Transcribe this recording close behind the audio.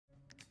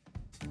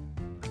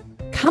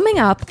Coming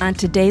up on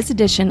today's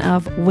edition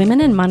of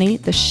Women and Money,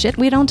 the shit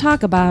we don't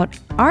talk about,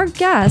 our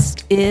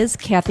guest is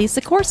Cathy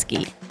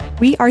Sikorski.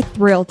 We are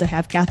thrilled to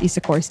have Cathy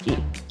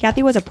Sikorski.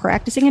 Cathy was a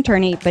practicing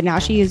attorney, but now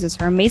she uses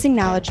her amazing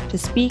knowledge to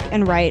speak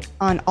and write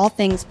on all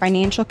things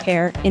financial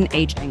care in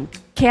aging.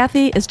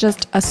 Cathy is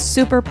just a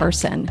super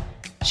person.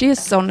 She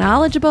is so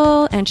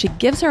knowledgeable, and she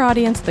gives her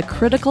audience the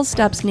critical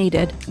steps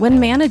needed when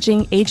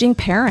managing aging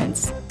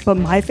parents. But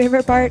my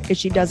favorite part is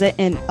she does it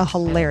in a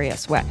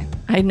hilarious way.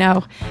 I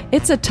know.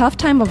 It's a tough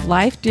time of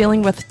life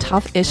dealing with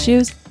tough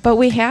issues, but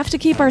we have to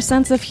keep our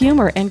sense of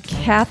humor, and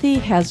Cathy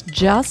has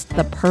just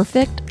the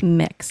perfect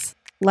mix.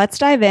 Let's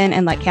dive in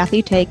and let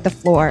Cathy take the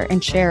floor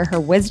and share her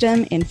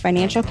wisdom in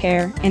financial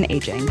care and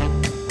aging.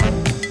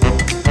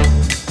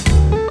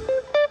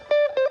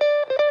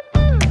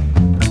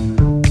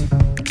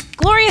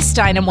 Gloria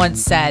Steinem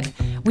once said,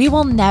 "We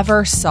will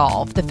never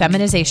solve the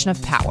feminization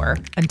of power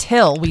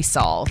until we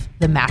solve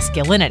the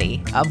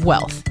masculinity of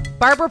wealth."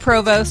 Barbara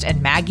Provost and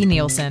Maggie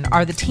Nielsen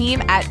are the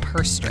team at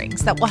Purse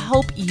Strings that will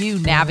help you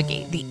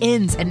navigate the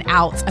ins and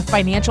outs of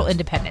financial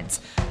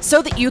independence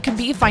so that you can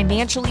be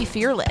financially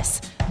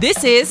fearless.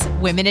 This is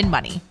Women and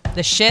Money,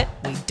 the shit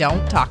we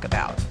don't talk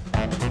about.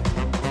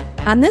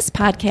 On this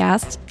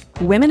podcast,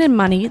 Women and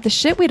Money, the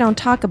shit we don't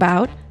talk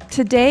about,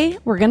 today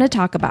we're going to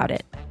talk about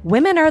it.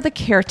 Women are the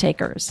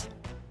caretakers,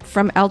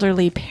 from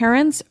elderly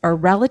parents or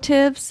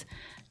relatives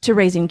to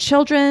raising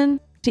children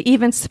to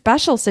even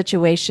special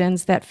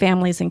situations that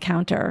families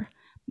encounter.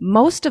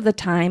 Most of the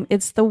time,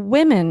 it's the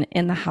women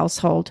in the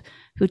household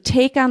who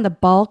take on the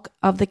bulk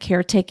of the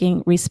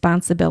caretaking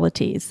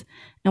responsibilities.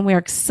 And we're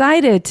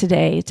excited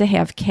today to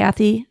have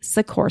Cathy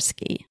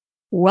Sikorski.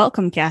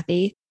 Welcome,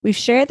 Cathy. We've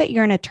shared that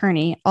you're an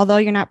attorney, although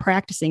you're not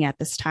practicing at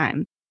this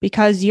time,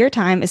 because your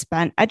time is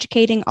spent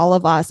educating all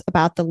of us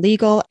about the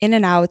legal in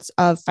and outs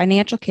of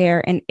financial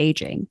care and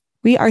aging.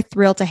 We are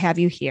thrilled to have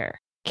you here.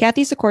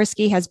 Cathy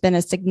Sikorski has been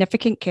a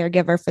significant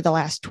caregiver for the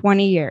last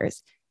 20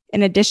 years.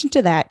 In addition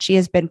to that, she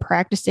has been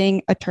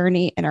practicing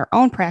attorney in her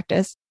own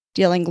practice,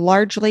 dealing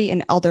largely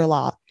in elder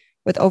law,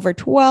 with over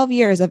 12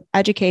 years of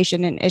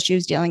education in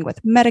issues dealing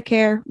with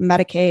Medicare,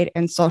 Medicaid,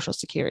 and Social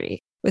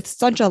Security. With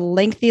such a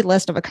lengthy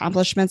list of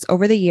accomplishments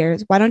over the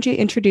years, why don't you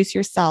introduce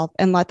yourself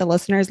and let the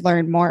listeners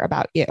learn more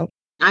about you?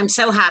 I'm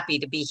so happy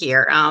to be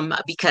here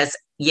because,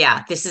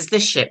 this is the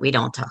shit we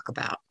don't talk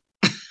about.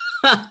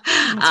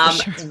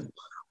 Sure.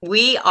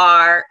 We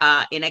are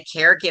in a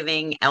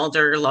caregiving,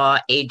 elder law,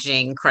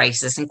 aging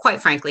crisis, and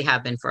quite frankly,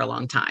 have been for a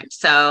long time.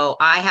 So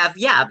I have,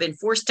 been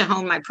forced to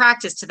hone my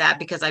practice to that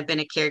because I've been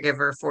a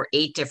caregiver for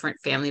 8 different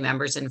family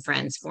members and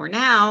friends for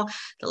now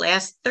the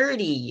last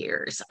 30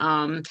 years.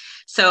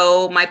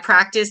 So my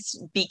practice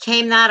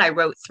became that. I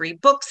wrote 3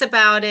 books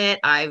about it.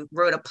 I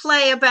wrote a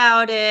play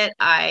about it.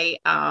 I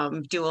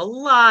do a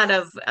lot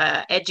of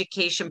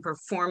education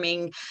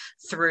performing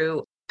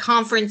through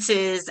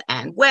conferences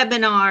and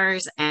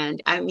webinars.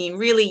 And I mean,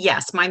 really,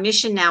 yes, my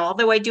mission now,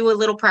 although I do a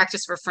little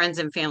practice for friends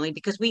and family,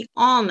 because we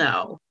all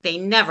know they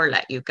never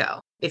let you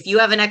go. If you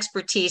have an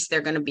expertise,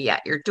 they're going to be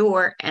at your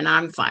door, and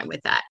I'm fine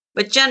with that.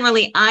 But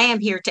generally, I am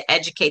here to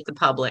educate the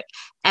public,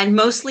 and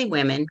mostly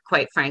women,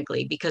 quite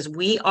frankly, because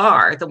we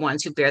are the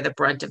ones who bear the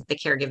brunt of the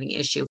caregiving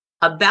issue,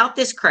 about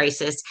this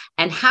crisis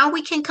and how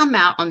we can come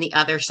out on the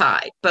other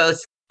side, both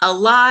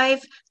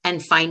alive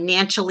and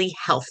financially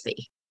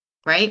healthy.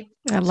 Right?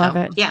 I love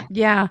it. Yeah.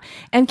 Yeah.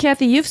 And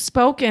Cathy, you've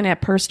spoken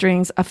at Purse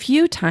Strings a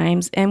few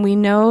times, and we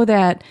know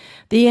that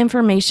the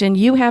information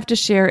you have to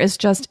share is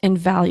just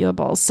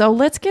invaluable. So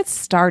let's get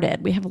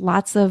started. We have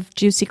lots of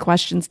juicy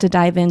questions to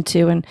dive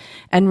into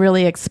and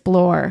really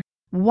explore.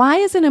 Why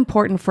is it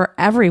important for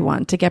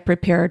everyone to get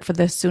prepared for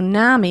the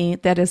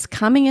tsunami that is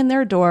coming in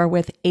their door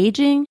with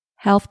aging,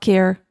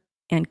 healthcare,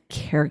 and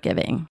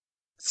caregiving?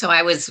 So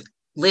I was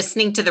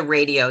listening to the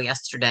radio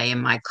yesterday in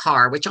my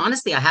car, which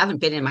honestly, I haven't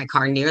been in my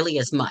car nearly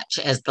as much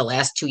as the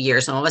last 2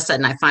 years. And all of a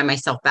sudden I find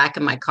myself back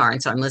in my car.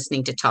 And so I'm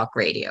listening to talk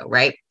radio,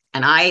 right?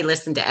 And I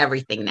listen to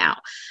everything now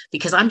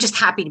because I'm just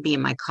happy to be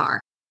in my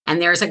car.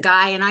 And there's a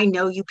guy, and I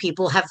know you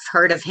people have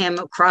heard of him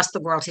across the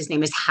world. His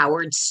name is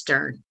Howard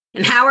Stern.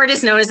 And Howard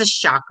is known as a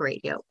shock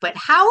radio. But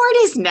Howard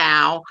is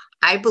now,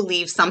 I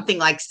believe, something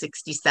like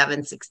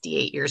 67,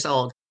 68 years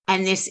old.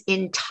 And this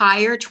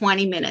entire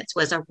 20 minutes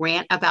was a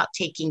rant about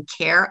taking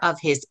care of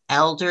his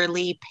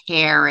elderly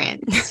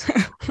parents.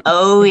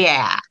 Oh,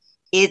 yeah.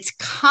 It's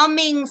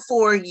coming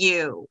for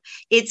you.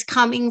 It's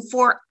coming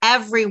for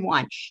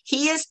everyone.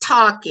 He is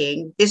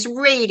talking, this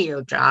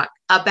radio jock,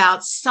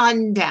 about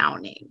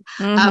sundowning,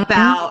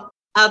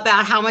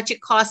 about how much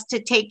it costs to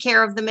take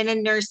care of them in a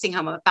nursing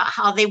home, about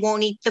how they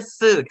won't eat the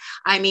food.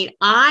 I mean,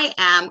 I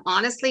am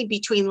honestly,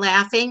 between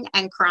laughing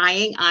and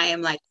crying, I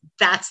am like,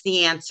 that's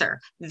the answer.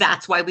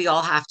 That's why we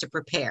all have to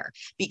prepare,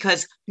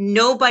 because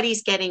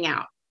nobody's getting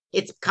out.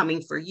 It's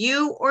coming for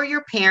you or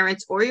your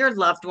parents or your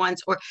loved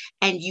ones,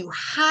 and you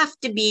have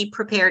to be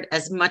prepared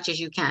as much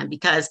as you can,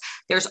 because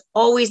there's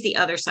always the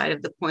other side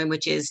of the coin,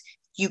 which is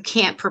you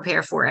can't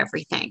prepare for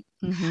everything.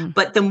 Mm-hmm.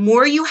 But the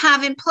more you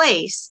have in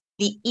place,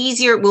 the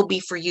easier it will be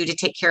for you to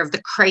take care of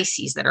the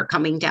crises that are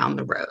coming down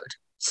the road.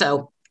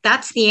 So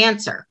that's the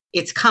answer.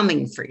 It's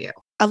coming for you.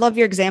 I love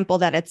your example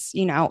that it's,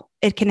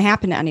 it can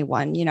happen to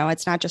anyone.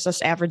 It's not just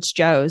us average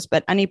Joes,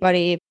 but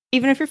anybody,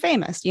 even if you're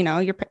famous,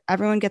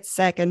 everyone gets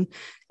sick and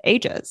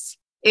ages.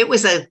 It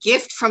was a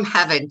gift from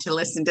heaven to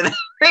listen to the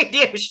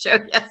radio show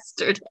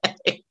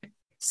yesterday.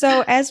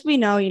 So as we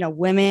know,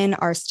 women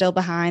are still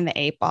behind the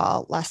 8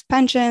 ball, less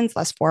pensions,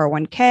 less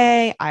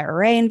 401k,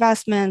 IRA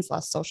investments,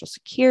 less Social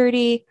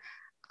Security.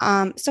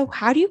 So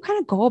how do you kind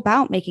of go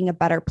about making a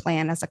better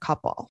plan as a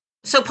couple?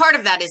 So part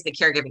of that is the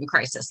caregiving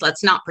crisis.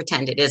 Let's not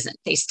pretend it isn't.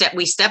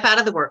 We step out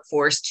of the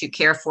workforce to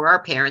care for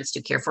our parents,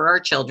 to care for our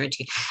children.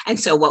 And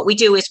so what we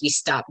do is we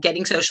stop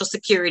getting Social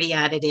Security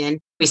added in.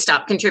 We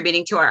stop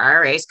contributing to our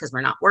IRAs because we're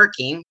not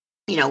working.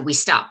 We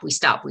stop.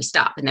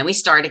 And then we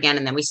start again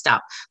and then we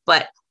stop.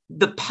 But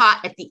the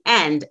pot at the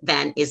end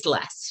then is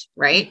less,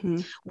 right? Mm-hmm.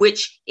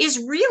 Which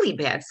is really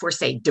bad for,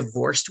 say,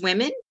 divorced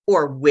women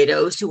or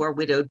widows who are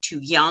widowed too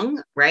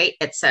young, right?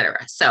 Et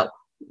cetera. So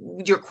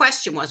your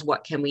question was,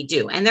 what can we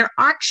do? And there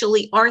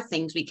actually are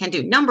things we can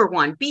do. Number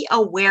one, be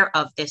aware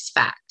of this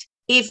fact.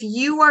 If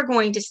you are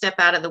going to step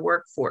out of the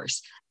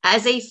workforce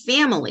as a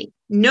family,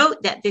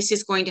 note that this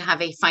is going to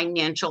have a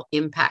financial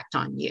impact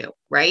on you,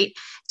 right?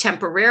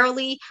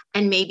 Temporarily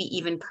and maybe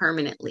even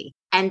permanently.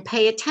 And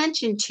pay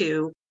attention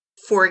to,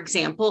 for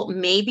example,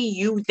 maybe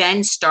you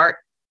then start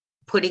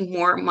putting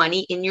more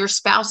money in your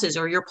spouse's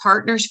or your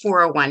partner's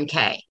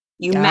 401k.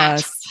 You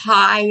match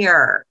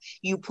higher.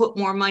 You put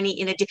more money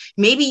in it.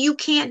 Maybe you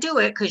can't do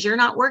it because you're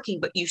not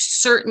working, but you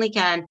certainly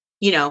can.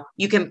 You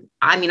can.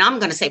 I'm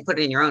going to say put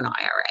it in your own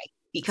IRA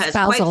because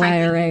spousal quite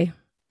frankly, IRA.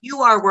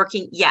 You are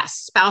working. Yes,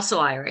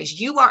 spousal IRAs.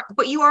 You are,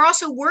 but you are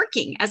also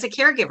working as a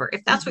caregiver.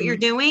 If that's what you're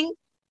doing,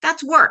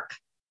 that's work,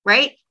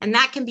 right? And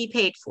that can be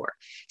paid for.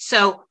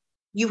 So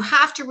you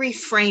have to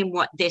reframe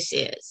what this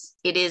is.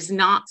 It is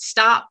not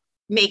stop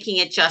making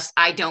it just,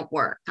 I don't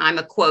work. I'm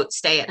a quote,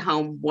 stay at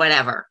home,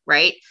 whatever,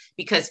 right?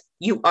 Because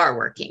you are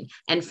working,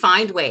 and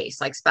find ways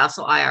like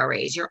spousal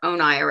IRAs, your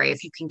own IRA,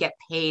 if you can get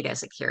paid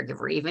as a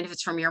caregiver, even if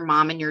it's from your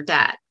mom and your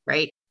dad,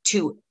 right?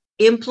 To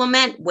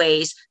implement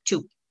ways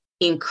to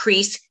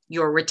increase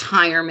your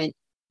retirement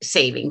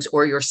savings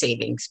or your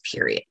savings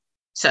period.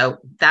 So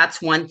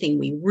that's one thing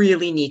we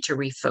really need to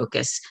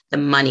refocus the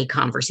money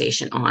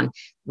conversation on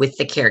with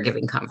the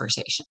caregiving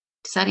conversation.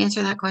 Does that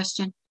answer that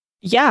question?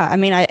 Yeah,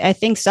 I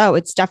think so.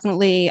 It's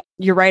definitely,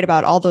 you're right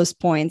about all those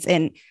points.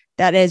 And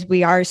that is,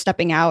 we are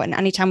stepping out. And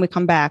anytime we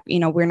come back,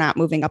 we're not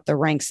moving up the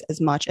ranks as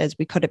much as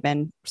we could have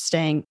been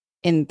staying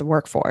in the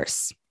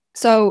workforce.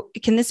 So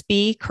can this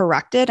be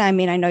corrected? I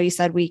know you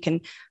said we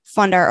can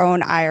fund our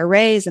own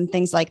IRAs and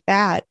things like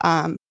that.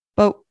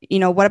 But,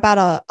 what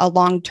about a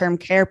long-term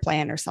care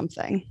plan or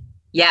something?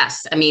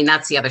 Yes.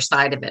 That's the other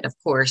side of it, of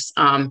course.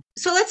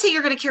 So let's say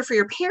you're going to care for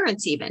your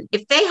parents, even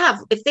if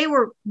they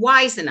were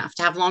wise enough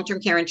to have long-term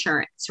care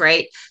insurance,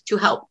 right, to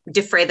help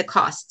defray the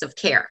costs of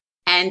care.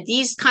 And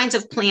these kinds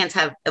of plans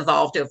have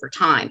evolved over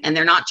time, and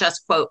they're not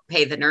just, quote,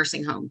 pay the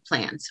nursing home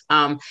plans.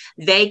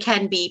 They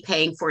can be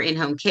paying for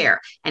in-home care.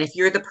 And if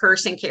you're the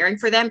person caring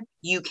for them,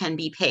 you can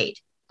be paid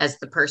as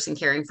the person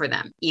caring for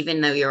them,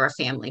 even though you're a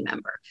family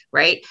member,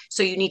 right?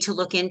 So you need to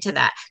look into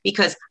that,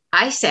 because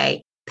I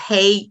say,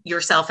 pay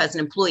yourself as an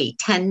employee,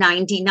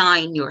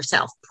 1099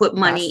 yourself, put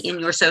money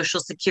in your Social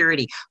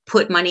Security,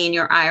 put money in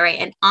your IRA.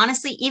 And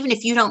honestly, even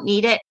if you don't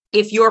need it,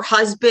 if your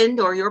husband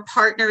or your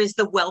partner is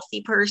the wealthy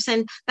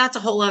person, that's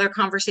a whole other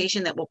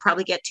conversation that we'll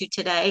probably get to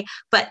today,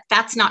 but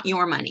that's not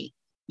your money.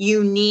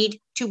 You need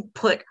to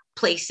put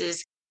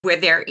places where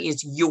there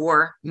is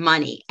your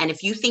money. And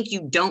if you think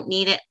you don't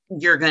need it,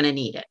 you're going to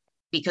need it,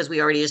 because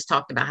we already just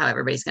talked about how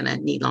everybody's going to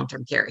need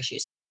long-term care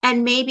issues.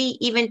 And maybe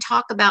even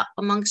talk about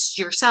amongst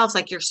yourselves,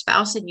 like your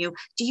spouse and you,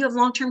 do you have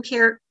long-term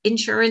care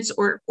insurance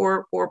or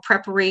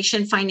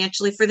preparation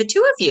financially for the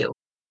two of you?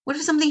 What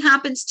if something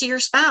happens to your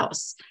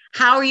spouse?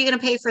 How are you going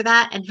to pay for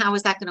that? And how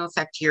is that going to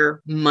affect your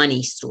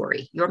money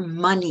story?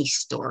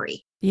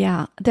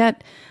 Yeah,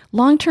 that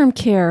long-term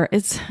care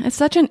it's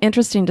such an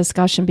interesting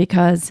discussion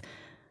because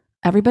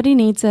everybody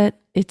needs it.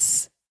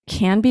 It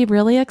can be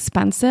really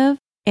expensive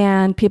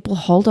and people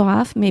hold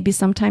off, maybe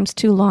sometimes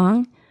too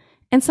long.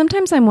 And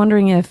sometimes I'm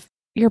wondering if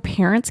your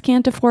parents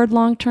can't afford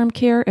long-term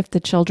care, if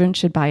the children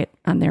should buy it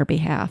on their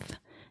behalf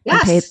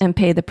and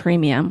pay the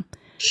premium.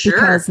 Sure.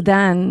 Because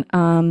then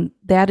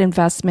that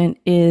investment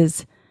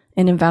is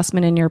an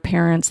investment in your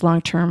parents'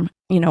 long-term,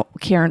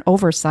 care and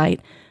oversight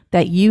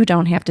that you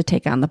don't have to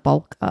take on the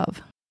bulk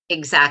of.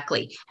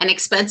 Exactly. And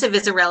expensive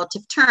is a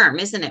relative term,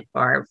 isn't it,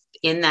 Barb?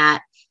 In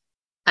that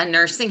a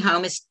nursing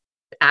home is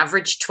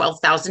average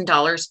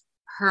 $12,000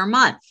 per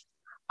month.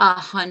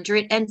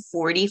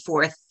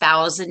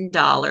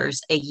 $144,000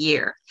 a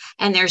year.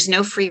 And there's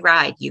no free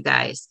ride, you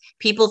guys.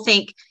 People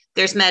think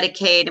there's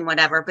Medicaid and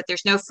whatever, but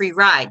there's no free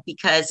ride,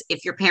 because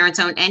if your parents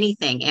own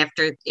anything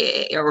after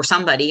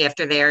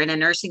they're in a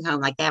nursing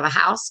home, like they have a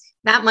house,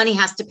 that money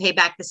has to pay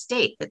back the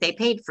state that they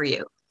paid for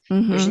you.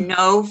 Mm-hmm. There's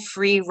no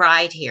free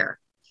ride here.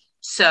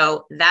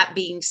 So that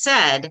being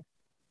said,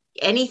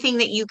 anything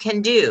that you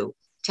can do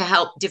to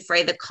help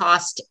defray the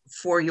cost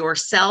for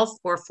yourself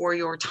or for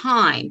your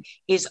time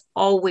is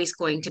always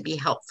going to be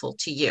helpful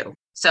to you.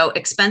 So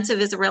expensive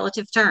is a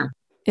relative term.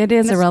 It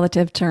is a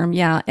relative term,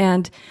 yeah.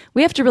 And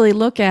we have to really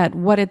look at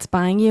what it's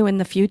buying you in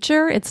the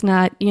future. It's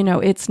not,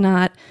 it's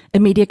not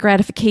immediate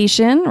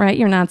gratification, right?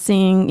 You're not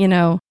seeing,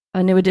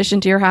 a new addition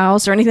to your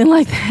house or anything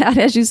like that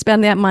as you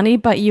spend that money,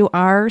 but you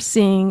are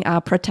seeing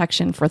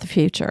protection for the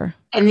future.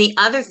 And the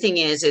other thing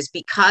is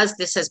because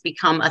this has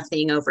become a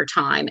thing over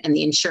time and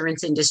the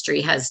insurance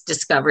industry has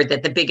discovered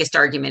that the biggest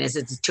argument is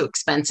it's too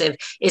expensive,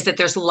 is that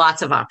there's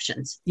lots of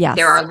options. Yes.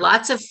 There are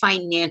lots of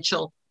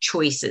financial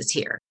choices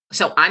here.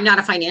 So I'm not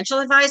a financial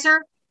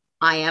advisor.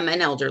 I am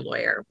an elder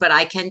lawyer, but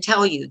I can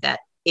tell you that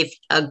if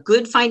a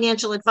good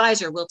financial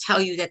advisor will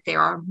tell you that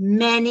there are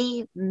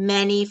many,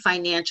 many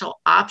financial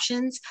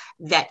options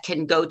that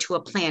can go to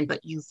a plan,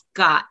 but you've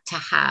got to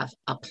have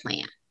a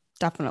plan.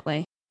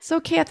 Definitely. So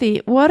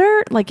Cathy, what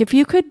are, if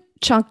you could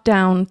chunk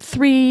down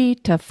 3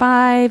 to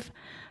 5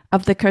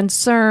 of the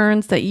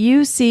concerns that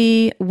you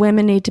see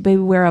women need to be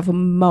aware of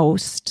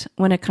most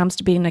when it comes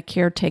to being a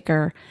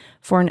caretaker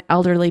for an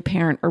elderly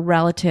parent or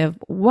relative,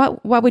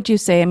 what would you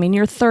say? I mean,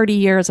 you're 30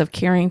 years of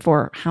caring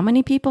for how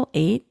many people?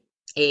 8?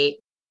 8.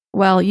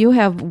 Well, you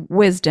have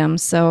wisdom,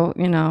 so,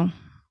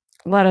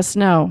 let us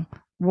know.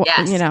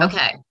 Yes,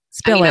 okay.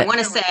 Spill it. I want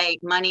to say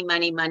money,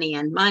 money, money,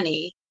 and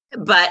money.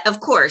 But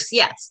of course,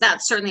 yes,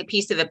 that's certainly a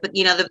piece of it. But,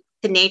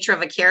 the nature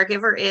of a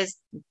caregiver is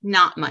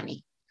not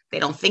money. They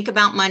don't think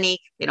about money.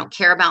 They don't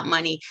care about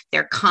money.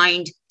 They're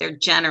kind. They're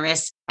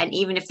generous. And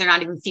even if they're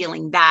not even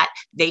feeling that,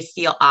 they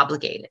feel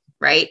obligated,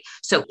 right?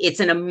 So it's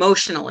an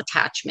emotional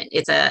attachment.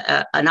 It's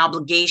an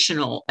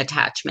obligational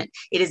attachment.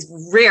 It is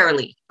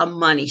rarely a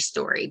money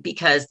story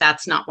because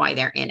that's not why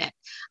they're in it.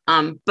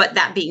 But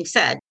that being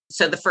said,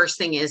 so the first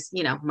thing is,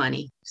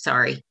 money.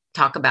 Sorry.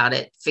 Talk about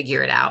it,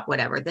 figure it out,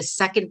 whatever. The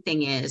second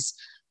thing is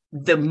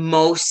the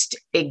most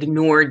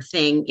ignored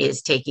thing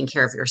is taking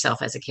care of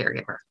yourself as a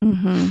caregiver.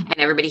 Mm-hmm. And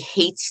everybody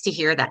hates to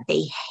hear that.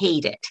 They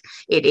hate it.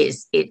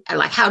 It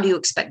like, how do you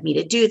expect me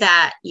to do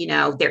that?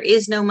 There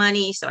is no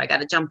money. So I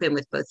got to jump in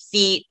with both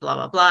feet, blah,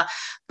 blah, blah.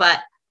 But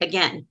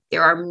again,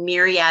 there are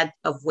myriad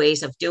of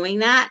ways of doing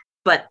that.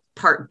 But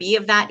part B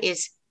of that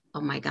is,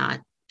 oh my God,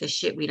 the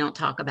shit we don't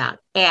talk about.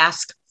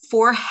 Ask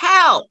for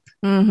help.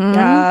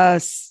 Mm-hmm.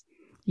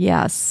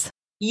 Yes.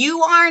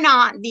 You are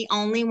not the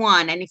only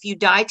one. And if you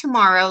die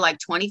tomorrow, like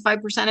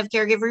 25% of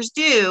caregivers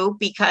do,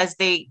 because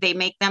they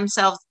make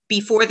themselves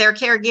before their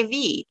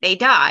caregivee, they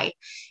die.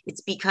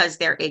 It's because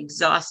they're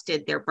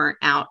exhausted, they're burnt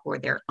out, or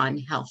they're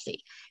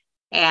unhealthy.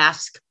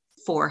 Ask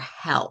for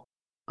help.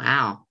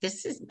 Wow.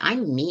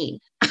 I'm mean.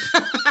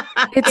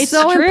 It's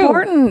so true.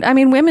 Important. I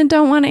mean, women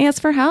don't want to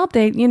ask for help.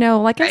 They,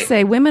 like I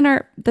say, women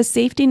are the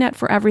safety net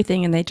for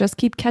everything. And they just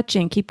keep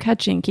trying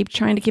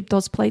to keep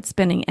those plates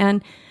spinning.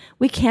 And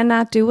we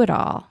cannot do it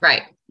all.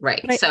 Right.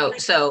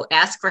 So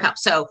ask for help.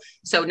 So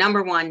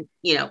number one,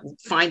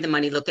 find the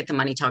money, look at the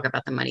money, talk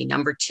about the money.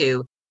 Number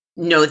 2,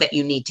 know that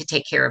you need to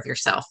take care of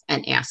yourself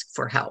and ask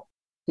for help.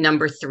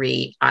 Number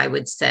 3, I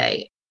would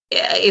say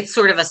it's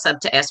sort of a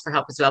sub to ask for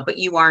help as well, but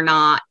you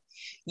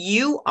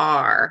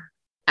are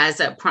as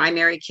a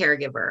primary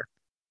caregiver.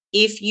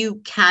 If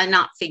you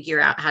cannot figure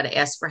out how to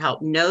ask for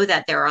help, know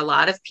that there are a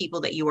lot of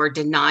people that you are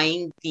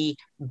denying the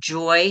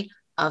joy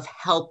of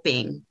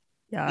helping.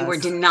 Yes. You are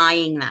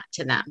denying that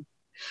to them.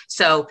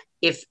 So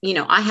if,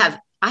 I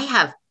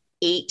have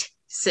 8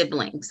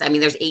 siblings. I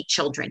mean, there's 8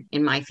 children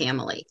in my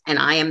family, and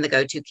I am the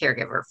go-to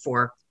caregiver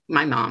for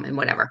my mom and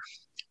whatever,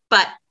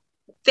 but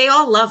they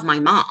all love my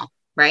mom.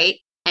 Right.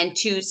 And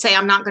to say,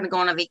 I'm not going to go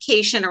on a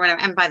vacation or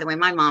whatever. And by the way,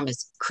 my mom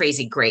is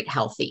crazy, great,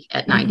 healthy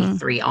at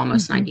 93,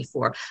 almost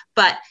 94.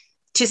 But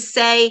to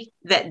say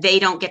that they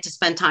don't get to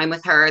spend time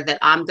with her, that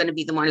I'm going to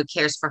be the one who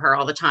cares for her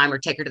all the time or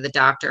take her to the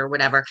doctor or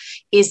whatever,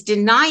 is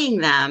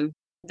denying them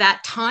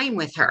that time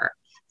with her,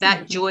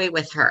 that joy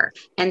with her.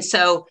 And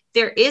so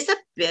there is a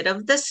bit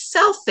of the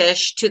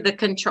selfish to the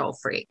control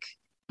freak.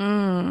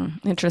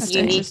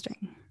 Interesting.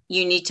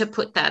 You need to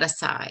put that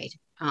aside.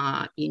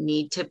 You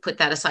need to put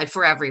that aside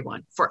for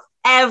everyone, for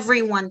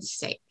everyone's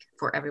sake.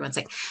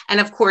 And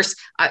of course,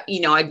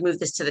 I'd move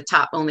this to the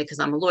top only because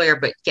I'm a lawyer,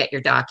 but get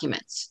your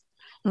documents.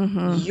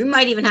 Mm-hmm. You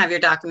might even have your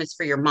documents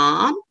for your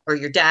mom or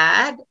your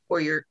dad or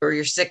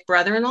your sick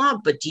brother-in-law,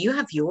 but do you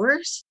have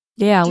yours?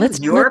 Yeah,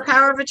 your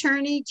power of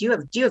attorney? Do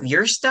you have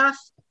your stuff?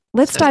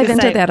 Let's dive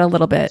into that a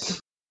little bit.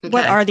 Okay.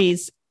 What are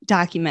these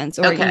documents?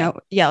 Or,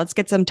 let's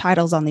get some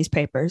titles on these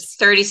papers.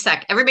 30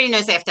 seconds. Everybody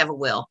knows they have to have a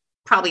will.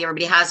 Probably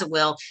everybody has a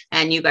will.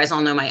 And you guys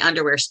all know my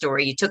underwear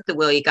story. You took the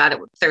will, you got it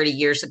 30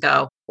 years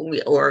ago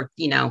or,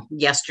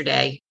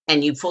 yesterday,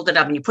 and you fold it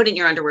up and you put it in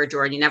your underwear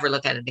drawer and you never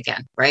look at it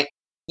again, right?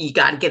 You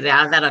got to get it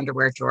out of that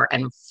underwear drawer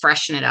and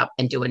freshen it up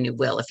and do a new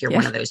will if you're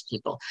one of those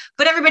people.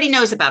 But everybody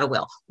knows about a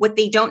will. What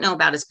they don't know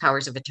about is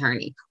powers of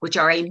attorney, which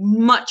are a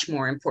much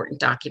more important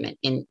document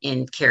in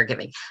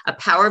caregiving. A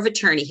power of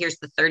attorney, here's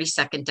the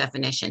 30-second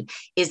definition,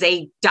 is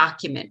a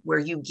document where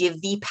you give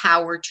the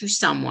power to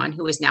someone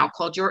who is now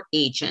called your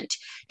agent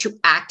to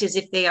act as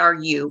if they are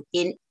you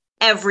in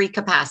every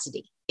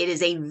capacity. It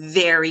is a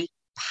very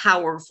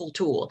powerful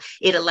tool.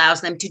 It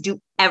allows them to do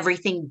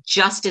everything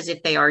just as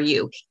if they are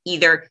you,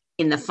 either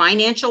in the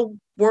financial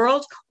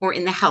world or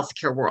in the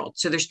healthcare world.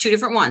 So there's two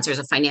different ones. There's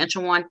a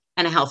financial one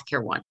and a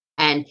healthcare one.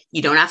 And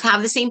you don't have to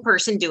have the same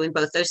person doing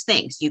both those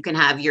things. You can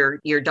have your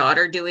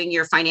daughter doing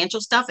your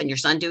financial stuff and your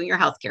son doing your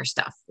healthcare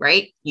stuff,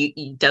 right?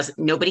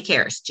 Nobody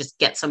cares. Just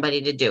get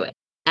somebody to do it.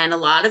 And a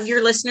lot of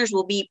your listeners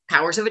will be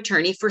powers of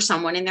attorney for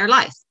someone in their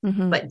life.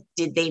 Mm-hmm. But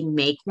did they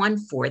make one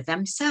for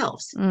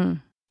themselves?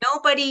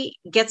 Nobody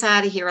gets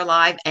out of here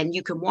alive, and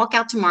you can walk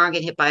out tomorrow and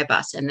get hit by a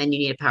bus, and then you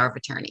need a power of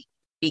attorney.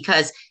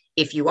 Because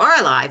if you are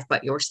alive,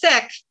 but you're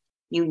sick,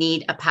 you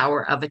need a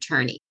power of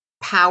attorney.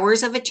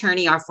 Powers of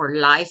attorney are for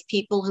live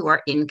people who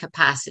are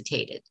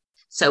incapacitated.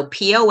 So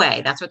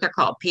POA, that's what they're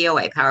called,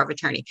 POA, power of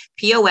attorney.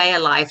 POA,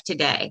 alive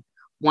today.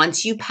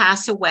 Once you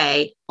pass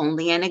away,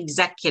 only an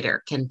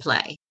executor can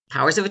play.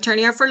 Powers of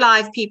attorney are for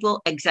live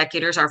people.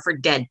 Executors are for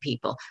dead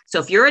people. So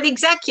if you're an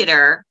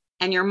executor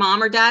and your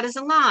mom or dad is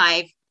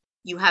alive,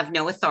 you have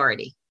no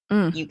authority.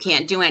 You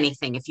can't do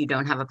anything if you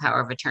don't have a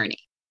power of attorney.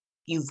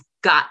 You've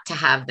got to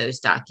have those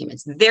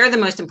documents. They're the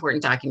most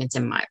important documents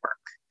in my work,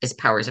 is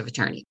powers of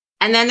attorney.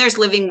 And then there's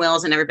living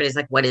wills, and everybody's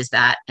like, what is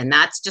that? And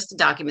that's just a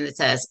document that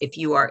says, if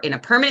you are in a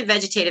permanent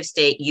vegetative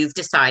state, you've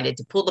decided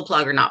to pull the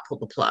plug or not pull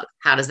the plug.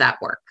 How does that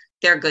work?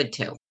 They're good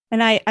too.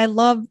 And I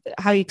love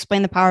how you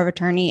explain the power of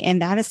attorney.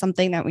 And that is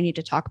something that we need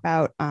to talk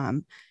about,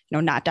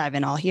 not dive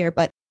in all here,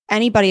 but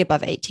anybody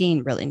above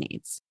 18 really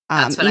needs.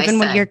 Even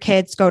when your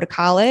kids go to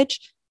college,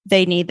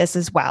 they need this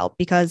as well,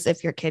 because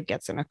if your kid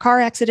gets in a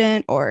car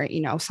accident or,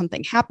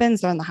 something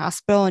happens, they're in the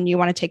hospital and you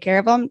want to take care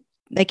of them,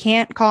 they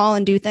can't call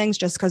and do things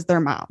just because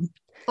they're mom.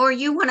 Or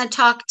you want to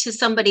talk to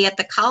somebody at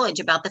the college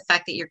about the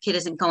fact that your kid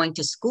isn't going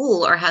to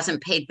school or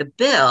hasn't paid the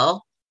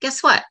bill.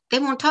 Guess what? They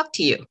won't talk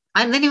to you.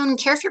 They don't even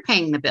care if you're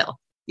paying the bill.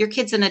 Your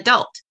kid's an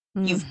adult.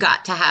 You've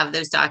got to have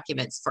those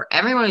documents. For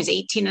everyone who's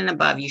 18 and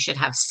above, you should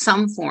have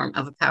some form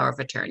of a power of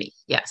attorney.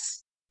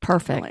 Yes.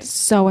 Perfect.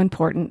 So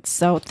important.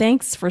 So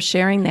thanks for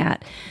sharing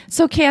that.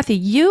 So Cathy,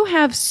 you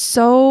have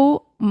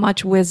so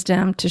much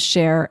wisdom to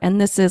share. And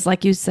this is,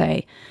 like you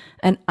say,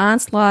 an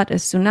onslaught, a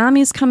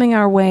tsunami is coming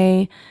our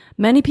way.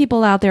 Many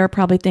people out there are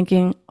probably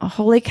thinking, oh,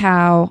 holy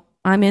cow,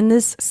 I'm in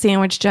this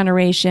sandwich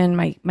generation.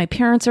 My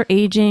parents are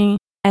aging.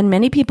 And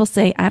many people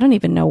say, I don't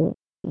even know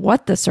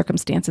what the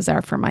circumstances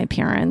are for my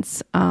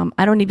parents.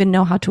 I don't even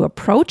know how to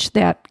approach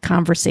that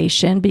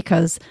conversation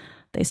because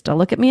they still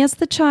look at me as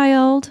the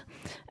child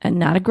and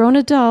not a grown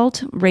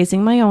adult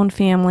raising my own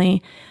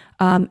family.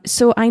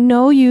 So I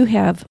know you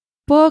have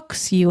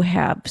books, you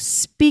have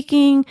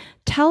speaking.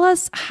 Tell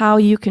us how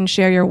you can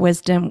share your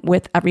wisdom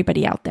with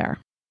everybody out there.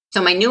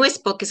 So my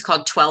newest book is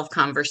called 12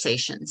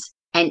 Conversations.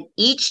 And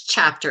each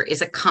chapter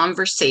is a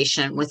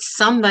conversation with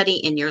somebody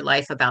in your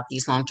life about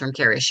these long-term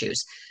care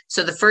issues.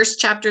 So the first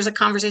chapter is a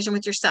conversation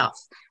with yourself,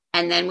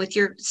 and then with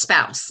your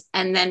spouse,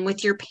 and then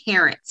with your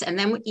parents, and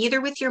then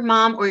either with your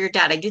mom or your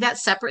dad. I do that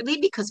separately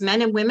because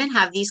men and women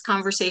have these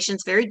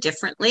conversations very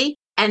differently.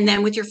 And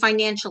then with your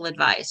financial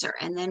advisor,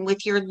 and then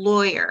with your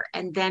lawyer,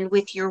 and then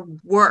with your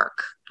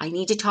work. I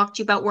need to talk to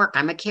you about work.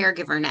 I'm a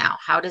caregiver now.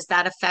 How does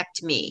that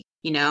affect me?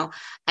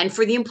 And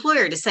for the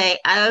employer to say,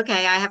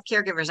 okay, I have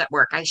caregivers at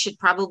work. I should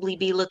probably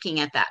be looking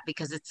at that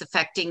because it's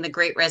affecting the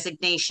Great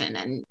Resignation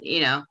and,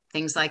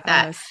 things like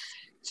that. Yes.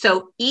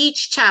 So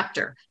each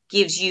chapter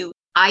gives you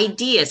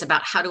ideas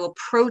about how to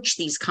approach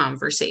these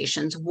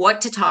conversations,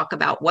 what to talk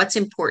about, what's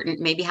important,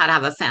 maybe how to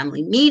have a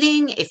family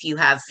meeting if you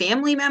have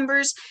family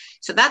members.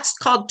 So that's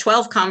called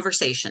 12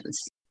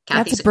 Conversations.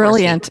 Cathy That's Sikorski.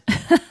 Brilliant.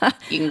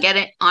 You can get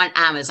it on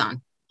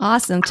Amazon.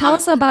 Awesome. Tell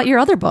us about your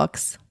other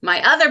books.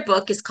 My other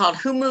book is called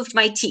Who Moved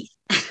My Teeth?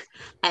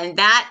 And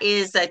that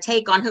is a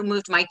take on Who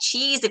Moved My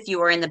Cheese. If you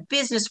were in the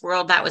business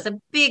world, that was a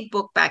big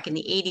book back in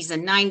the 80s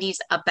and 90s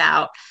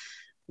about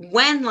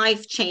when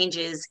life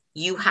changes,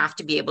 you have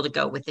to be able to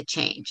go with the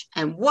change.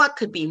 And what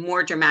could be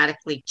more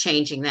dramatically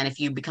changing than if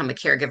you become a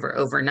caregiver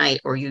overnight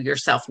or you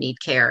yourself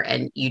need care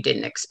and you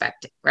didn't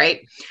expect it,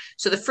 right?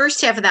 So the first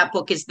half of that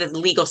book is the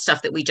legal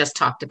stuff that we just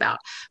talked about,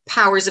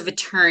 powers of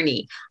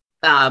attorney,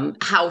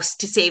 how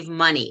to save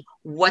money,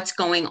 what's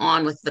going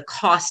on with the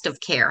cost of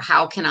care,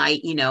 how can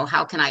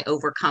I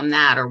overcome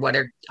that, or what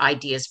are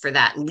ideas for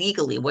that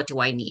legally, what do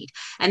I need?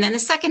 And then the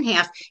second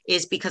half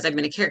is, because I've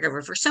been a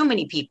caregiver for so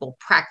many people,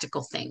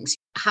 practical things,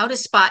 how to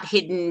spot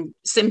hidden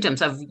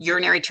symptoms of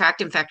urinary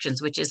tract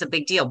infections, which is a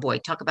big deal. Boy,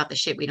 talk about the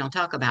shit we don't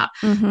talk about.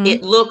 Mm-hmm.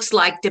 It looks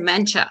like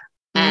dementia,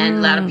 and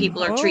a lot of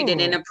people are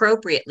treated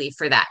inappropriately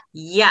for that.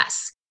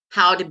 Yes.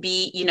 How to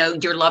be,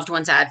 your loved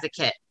one's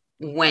advocate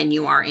when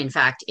you are in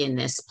fact in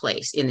this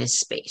place, in this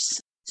space.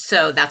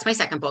 So that's my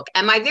second book.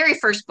 And my very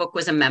first book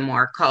was a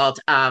memoir called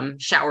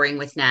Showering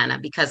with Nana,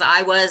 because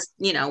I was,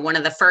 one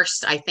of the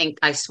first,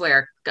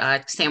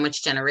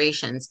 sandwich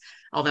generations.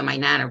 although my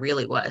Nana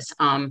really was.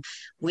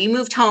 We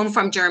moved home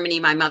from Germany,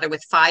 my mother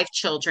with 5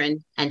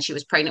 children, and she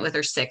was pregnant with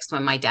her 6th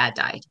when my dad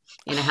died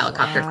in a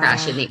helicopter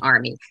crash in the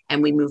Army.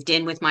 And we moved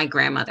in with my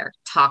grandmother.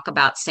 Talk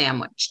about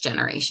sandwich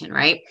generation,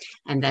 right?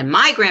 And then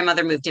my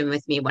grandmother moved in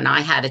with me when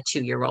I had a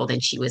 2-year-old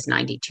and she was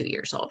 92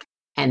 years old.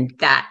 And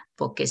that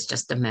book is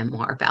just a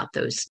memoir about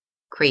those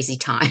crazy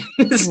times.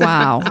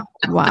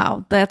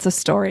 Wow. That's a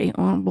story.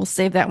 We'll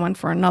save that one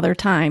for another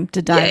time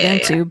to dive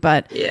into,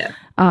 but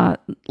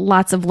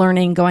lots of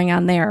learning going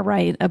on there,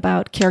 right?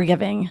 About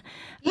caregiving.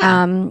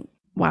 Yeah.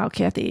 Wow,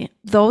 Cathy,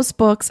 those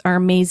books are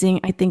amazing.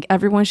 I think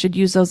everyone should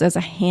use those as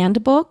a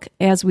handbook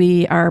as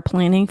we are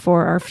planning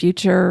for our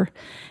future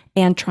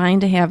and trying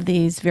to have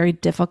these very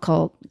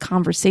difficult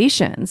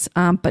conversations,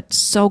 but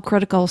so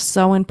critical,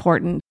 so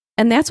important.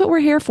 And that's what we're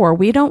here for.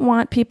 We don't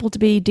want people to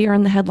be deer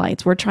in the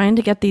headlights. We're trying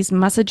to get these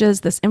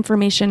messages, this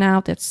information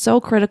out that's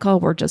so critical.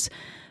 We're just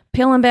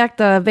peeling back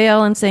the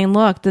veil and saying,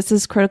 look, this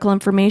is critical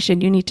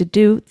information. You need to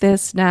do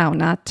this now,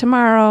 not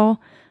tomorrow,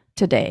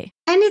 today.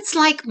 And it's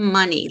like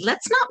money.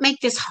 Let's not make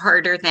this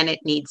harder than it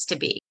needs to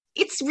be.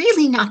 It's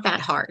really not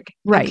that hard.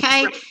 Right.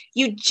 Okay.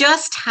 You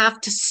just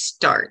have to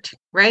start,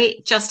 right?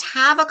 Just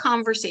have a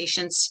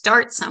conversation,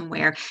 start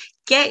somewhere,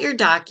 get your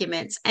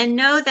documents, and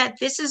know that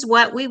this is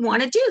what we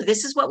want to do.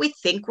 This is what we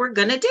think we're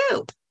going to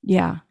do.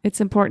 Yeah,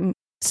 it's important.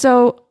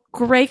 So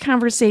great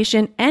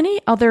conversation. Any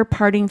other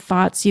parting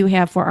thoughts you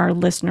have for our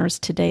listeners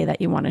today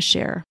that you want to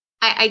share?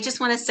 I just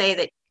want to say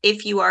that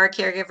if you are a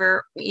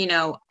caregiver,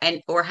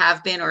 and or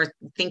have been or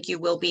think you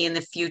will be in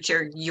the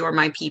future, you're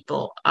my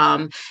people.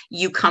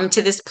 You come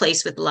to this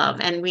place with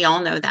love. And we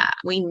all know that.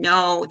 We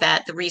know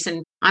that the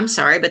reason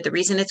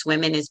it's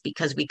women is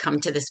because we come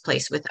to this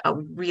place with a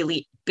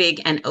really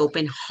big and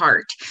open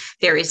heart.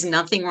 There is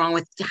nothing wrong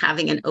with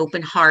having an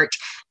open heart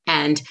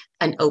and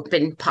an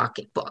open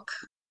pocketbook.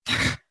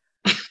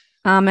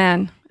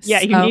 Amen.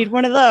 Yeah, you need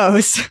one of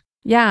those.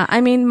 Yeah. I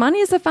mean, money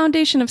is the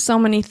foundation of so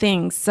many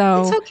things.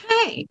 So it's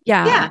okay.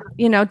 Yeah.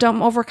 Don't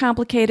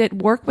overcomplicate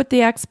it. Work with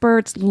the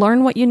experts,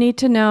 learn what you need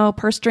to know.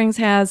 Purse Strings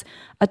has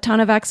a ton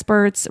of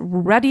experts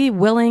ready,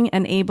 willing,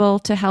 and able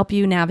to help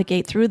you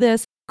navigate through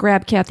this.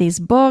 Grab Cathy's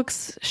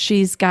books.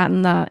 She's got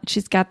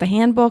the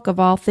handbook of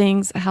all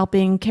things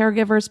helping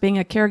caregivers, being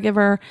a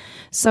caregiver.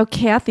 So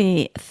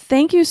Cathy,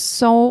 thank you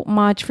so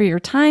much for your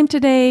time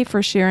today,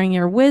 for sharing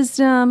your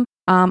wisdom,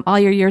 all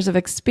your years of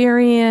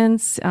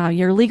experience,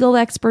 your legal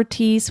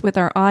expertise with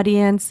our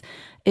audience.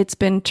 It's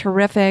been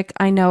terrific.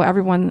 I know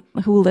everyone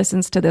who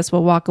listens to this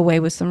will walk away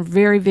with some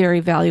very,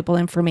 very valuable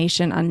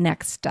information on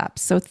next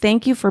steps. So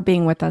thank you for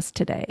being with us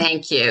today.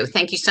 Thank you.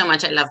 Thank you so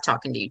much. I love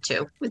talking to you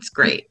too. It's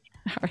great.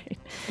 All right.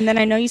 And then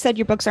I know you said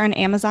your books are on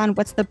Amazon.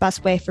 What's the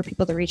best way for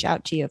people to reach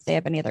out to you if they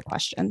have any other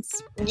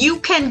questions? You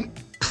can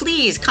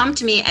please come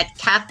to me at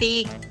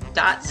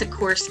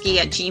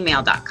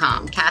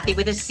Cathy.Sikorski@gmail.com. Cathy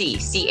with a C,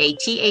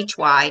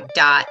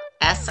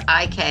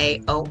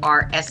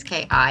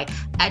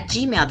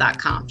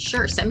 CATHY.SIKORSKI@gmail.com.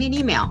 Sure. Send me an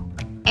email.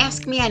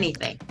 Ask me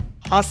anything.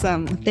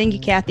 Awesome. Thank you,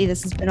 Cathy.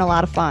 This has been a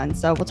lot of fun.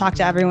 So we'll talk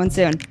to everyone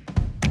soon.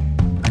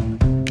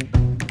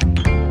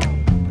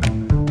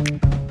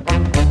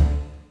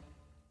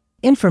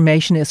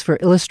 Information is for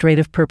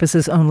illustrative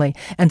purposes only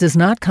and does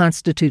not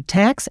constitute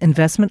tax,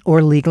 investment,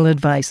 or legal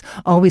advice.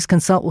 Always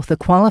consult with a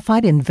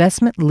qualified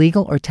investment,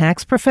 legal, or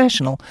tax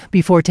professional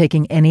before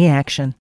taking any action.